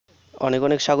অনেক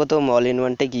অনেক স্বাগতম all in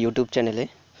one take YouTube চ্যানেলে।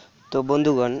 তো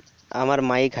বন্ধুগণ, আমার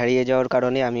মাইক হারিয়ে যাওয়ার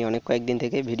কারণে আমি অনেক কয়েকদিন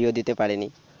থেকে ভিডিও দিতে পারিনি।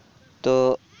 তো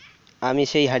আমি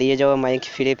সেই হারিয়ে যাওয়া মাইক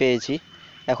ফিরে পেয়েছি।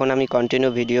 এখন আমি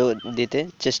কন্টিনিউ ভিডিও দিতে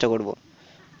চেষ্টা করব।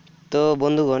 তো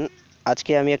বন্ধুগণ,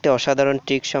 আজকে আমি একটা অসাধারণ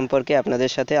ট্রিক সম্পর্কে আপনাদের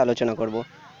সাথে আলোচনা করব।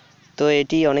 তো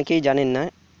এটি অনেকেই জানেন না।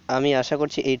 আমি আশা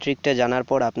করছি এই ট্রিকটা জানার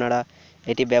পর আপনারা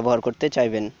এটি ব্যবহার করতে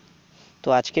চাইবেন। তো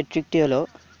আজকের ট্রিকটি হলো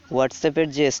হোয়াটসঅ্যাপের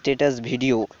যে স্ট্যাটাস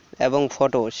ভিডিও এবং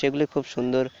ফটো সেগুলি খুব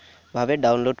সুন্দরভাবে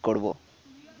ডাউনলোড করব।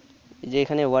 যে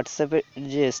এখানে হোয়াটসঅ্যাপের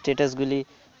যে স্ট্যাটাসগুলি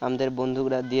আমাদের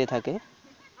বন্ধুরা দিয়ে থাকে,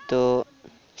 তো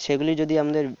সেগুলি যদি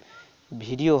আমাদের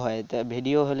ভিডিও হয়, তা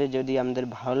ভিডিও হলে যদি আমাদের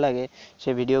ভালো লাগে, সে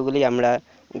ভিডিওগুলি আমরা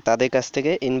তাদের কাছ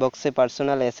থেকে ইনবক্সে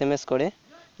পার্সোনাল এসএমএস করে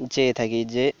চেয়ে থাকি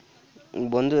যে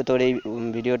বন্ধু তোর এই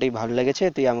ভিডিওটি ভালো লেগেছে,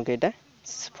 তুই আমাকে এটা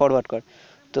ফরওয়ার্ড কর।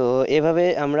 তো এভাবে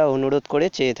আমরা অনুরোধ করে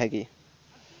চেয়ে থাকি।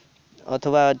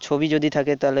 অথবা ছবি যদি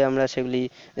থাকে তাহলে আমরা সেগুলি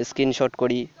স্ক্রিনশট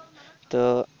করি। তো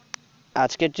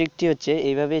আজকের ট্রিকটি হচ্ছে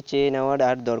এইভাবে চেয়ে নেওয়ার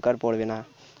আর দরকার পড়বে না,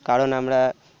 কারণ আমরা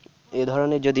এ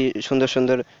ধরনের যদি সুন্দর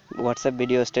সুন্দর হোয়াটসঅ্যাপ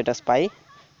ভিডিও স্ট্যাটাস পাই,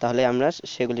 তাহলে আমরা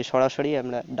সেগুলি সরাসরি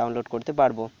আমরা ডাউনলোড করতে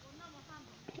পারবো।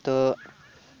 তো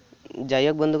যাই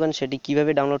হোক বন্ধুগণ, সেটি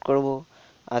কিভাবে ডাউনলোড করব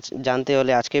আজ জানতে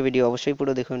হলে আজকের ভিডিও অবশ্যই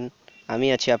পুরো দেখুন। আমি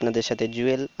আছি আপনাদের সাথে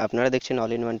জুয়েল, আপনারা দেখছেন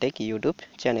all in one take YouTube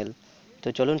channel. তো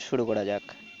চলুন শুরু করা যাক।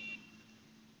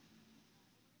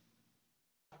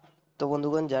 তো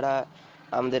বন্ধুগণ, যারা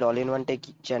আমাদের অল ইন ওয়ান টেক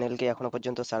চ্যানেলকে এখনো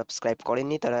পর্যন্ত সাবস্ক্রাইব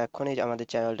করেননি, তারা এখনই আমাদের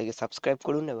চ্যানেলটিকে সাবস্ক্রাইব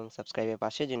করুন এবং সাবস্ক্রাইবের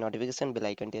পাশে যে নোটিফিকেশন বেল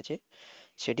আইকনটি আছে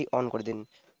সেটি অন করে দিন।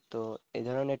 তো এই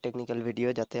ধরনের টেকনিক্যাল ভিডিও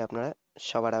যাতে আপনারা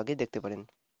সবার আগে দেখতে পারেন।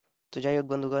 তো যাই হোক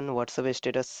বন্ধুগণ, হোয়াটসঅ্যাপে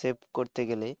স্ট্যাটাস সেভ করতে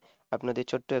গেলে আপনাদের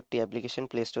ছোট্ট একটি অ্যাপ্লিকেশন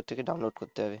প্লে স্টোর থেকে ডাউনলোড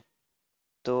করতে হবে।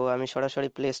 তো আমি সরাসরি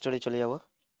প্লে স্টোরে চলে যাব।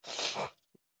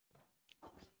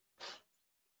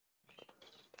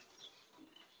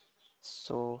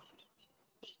 সো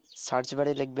সার্চ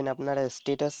বারে লিখবেন আপনারা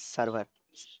স্ট্যাটাস সার্ভার,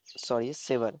 সরি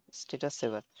সেভার, স্ট্যাটাস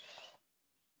সেভার,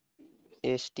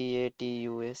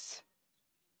 STATUS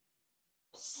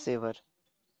সেভার।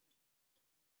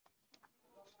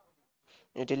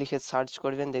 এটি লিখে সার্চ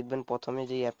করবেন, দেখবেন প্রথমে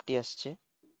যে অ্যাপটি আসছে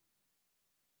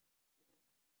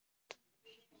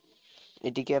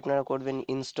এটিকে আপনারা করবেন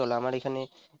ইনস্টল। আমার এখানে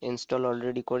ইনস্টল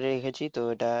অলরেডি করে রেখেছি, তো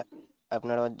এটা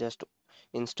আপনারা জাস্ট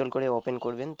ইনস্টল করে ওপেন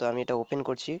করবেন। তো আমি এটা ওপেন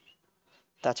করছি।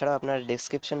 তাছাড়া আপনার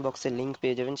ডেসক্রিপশন বক্সে লিংক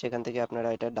পেয়ে যাবেন, সেখান থেকে আপনারা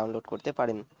এটা ডাউনলোড করতে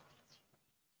পারেন।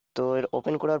 তো এর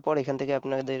ওপেন করার পর এখান থেকে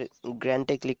আপনাদের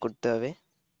গ্র্যান্টে ক্লিক করতে হবে।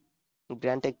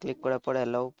 গ্র্যান্টে ক্লিক করার পর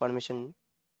অ্যালাউ পারমিশন,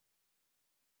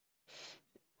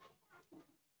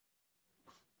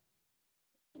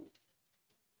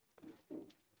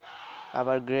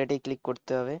 আবার গ্রেটে ক্লিক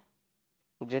করতে হবে।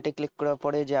 গ্রেটে ক্লিক করার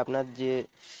পরে যে আপনার যে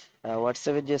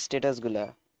হোয়াটসঅ্যাপের যে স্ট্যাটাসগুলো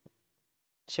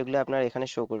সেগুলো আপনার এখানে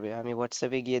শো করবে। আমি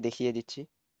হোয়াটসঅ্যাপে গিয়ে দেখিয়ে দিচ্ছি।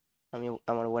 আমি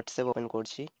আমার হোয়াটসঅ্যাপ ওপেন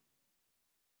করছি।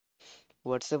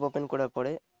 হোয়াটসঅ্যাপ ওপেন করার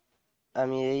পরে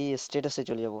আমি এই স্ট্যাটাসে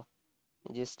চলে যাব।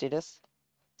 যে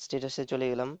স্ট্যাটাসে চলে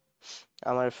গেলাম।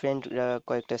 আমার ফ্রেন্ডরা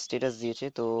কয়েকটা স্ট্যাটাস দিয়েছে,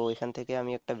 তো এখান থেকে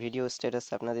আমি একটা ভিডিও স্ট্যাটাস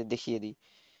আপনাদের দেখিয়ে দিই।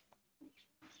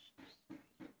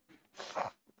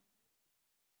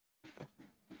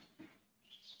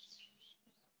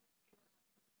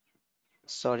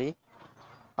 সরি,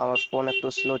 আমার ফোন একটু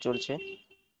স্লো চলছে।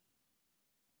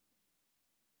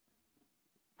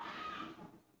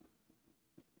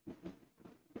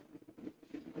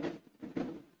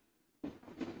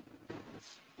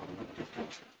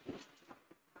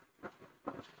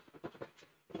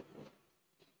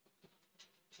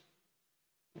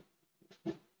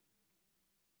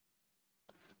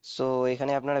 সো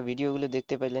এখানে আপনারা ভিডিওগুলো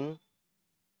দেখতে পেলেন।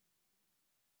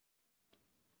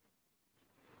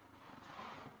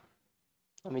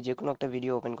 আমি যে কোনো একটা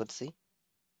ভিডিও ওপেন করছি।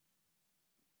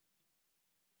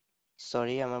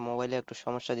 সরি, আমার মোবাইলে একটু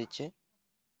সমস্যা দিচ্ছে।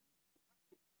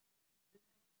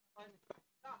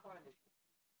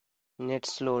 নেট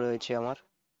স্লো রয়েছে আমার।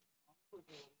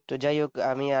 তো যাই হোক,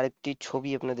 আমি আরেকটি ছবি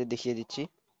আপনাদের দেখিয়ে দিচ্ছি।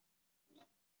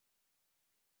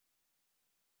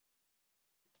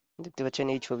 দেখতে পাচ্ছেন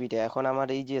এই ছবিটা, এখন আমার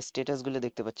এই যে স্ট্যাটাসগুলো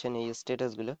দেখতে পাচ্ছেন, এই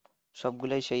স্ট্যাটাসগুলো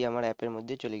সবগুলাই সেই আমার অ্যাপের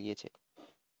মধ্যে চলে গিয়েছে।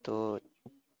 তো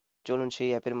চলুন সেই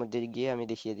অ্যাপের মধ্যে গিয়ে আমি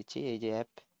দেখিয়ে দিচ্ছি। এই যে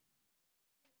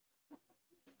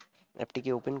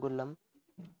অ্যাপটিকে ওপেন করলাম।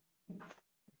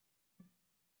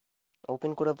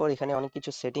 ওপেন করার পর এখানে অনেক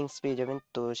কিছু সেটিংস পেয়ে যাবেন।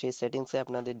 তো সেই সেটিংসে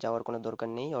আপনাদের যাওয়ার কোনো দরকার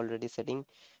নেই, অলরেডি সেটিং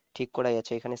ঠিক করাই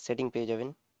আছে। এখানে সেটিং পেয়ে যাবেন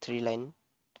 3 লাইন,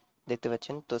 দেখতে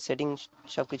পাচ্ছেন। তো সেটিং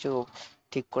সবকিছু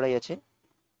ঠিক করাই আছে।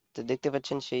 তো দেখতে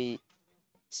পাচ্ছেন সেই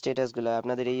স্ট্যাটাসগুলো,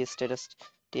 আপনাদের এই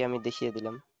স্ট্যাটাসটি আমি দেখিয়ে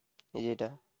দিলাম, এই যে এটা।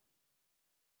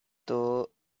 তো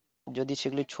যদি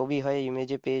সেগুলি ছবি হয়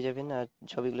ইমেজে পেয়ে যাবেন, আর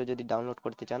ছবিগুলো যদি ডাউনলোড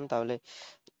করতে চান তাহলে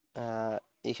আহ,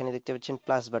 এখানে দেখতে পাচ্ছেন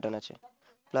প্লাস বাটন আছে।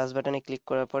 প্লাস বাটনে ক্লিক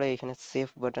করার পরে এখানে সেভ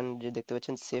বাটন যে দেখতে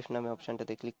পাচ্ছেন, সেভ নামে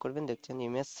অপশনটাতে ক্লিক করবেন, দেখছেন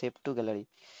ইমেজ সেভ টু গ্যালারি।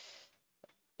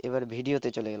 এবার ভিডিওতে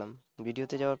চলে গেলাম।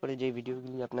 ভিডিওতে যাওয়ার পরে যে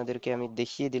ভিডিওগুলি আপনাদেরকে আমি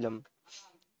দেখিয়ে দিলাম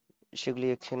সেগুলি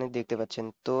এখানে দেখতে পাচ্ছেন।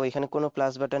 তো এখানে কোনো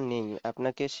প্লাস বাটন নেই,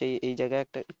 আপনাকে সেই এই জায়গায়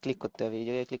একটা ক্লিক করতে হবে। এই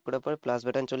জায়গায় ক্লিক করার পরে প্লাস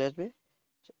বাটন চলে আসবে,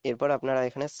 এরপর আপনারা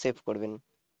এখানে সেভ করবেন।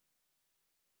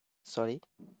 সরি,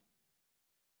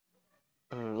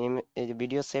 এই যে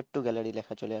ভিডিও সেভ টু গ্যালারি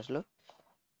লেখা চলে আসলো।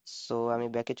 সো আমি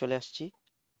ব্যাকে চলে আসছি।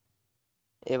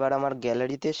 এবার আমার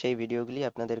গ্যালারিতে সেই ভিডিওগুলি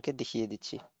আপনাদেরকে দেখিয়ে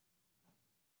দিচ্ছি।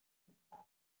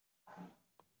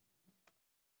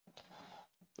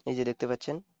 এই যে দেখতে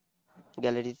পাচ্ছেন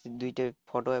গ্যালারিতে দুইটা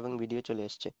ফটো এবং ভিডিও চলে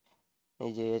এসেছে।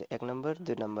 এই যে 1 নম্বর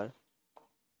 2 নম্বর,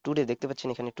 টুডে দেখতে পাচ্ছেন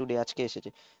এখানে টুডে আজকে এসেছে।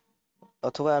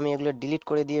 অথবা আমি এগুলো ডিলিট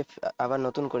করে দিয়ে আবার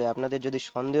নতুন করে, আপনাদের যদি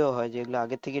সন্দেহ হয় যে এগুলো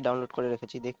আগের থেকে ডাউনলোড করে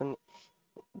রেখেছি দেখুন,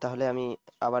 তাহলে আমি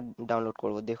আবার ডাউনলোড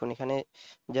করব। দেখুন এখানে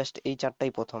জাস্ট এই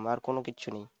চারটাই প্রথম, আর কোনো কিছু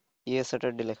নেই। ইয়ে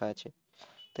স্যাটারডে লেখা আছে।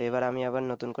 তো এবার আমি আবার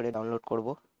নতুন করে ডাউনলোড করব।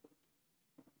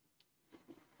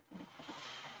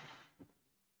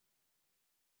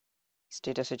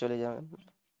 স্ট্যাটাসে চলে যাবেন।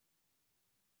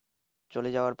 চলে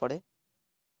যাওয়ার পরে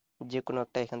যে কোনো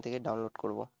একটা এখান থেকে ডাউনলোড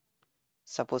করব।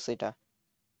 সাপোজ এটা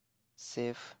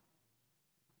সেভ।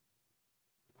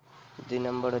 2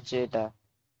 নম্বর হচ্ছে এটা,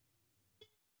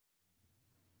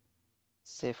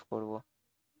 সেভ করব।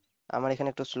 আমার এখানে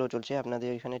একটু স্লো চলছে, আপনাদের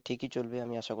এখানে ঠিকই চলবে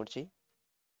আমি আশা করছি।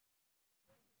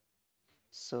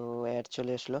 সো অ্যাড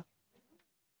চলে আসলো।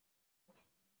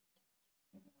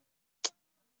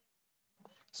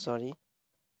 সরি,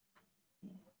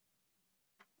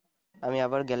 আমি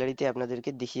আবার গ্যালারিতে আপনাদেরকে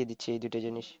দেখিয়ে দিচ্ছি এই দুটো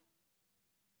জিনিস।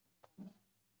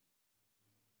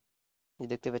 এই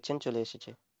দেখতে পাচ্ছেন চলে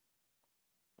এসেছে।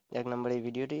 1 নম্বর এই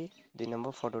ভিডিওটি, 2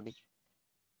 নম্বর ফটোটি।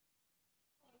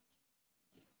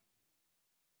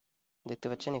 দেখতে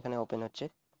পাচ্ছেন এখানে ওপেন হচ্ছে।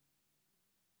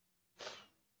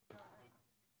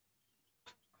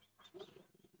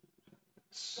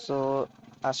 সো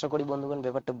আশা করি বন্ধুগণ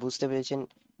ব্যাপারটা বুঝতে পেরেছেন।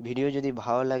 ভিডিও যদি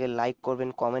ভালো লাগে লাইক করবেন,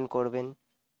 কমেন্ট করবেন,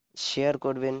 শেয়ার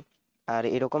করবেন। আর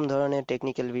এরকম ধরনের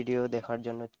টেকনিক্যাল ভিডিও দেখার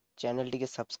জন্য চ্যানেলটিকে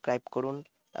সাবস্ক্রাইব করুন,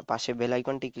 আর পাশে বেল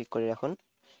আইকনটি ক্লিক করে রাখুন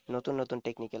নতুন নতুন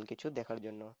টেকনিক্যাল কিছু দেখার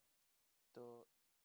জন্য।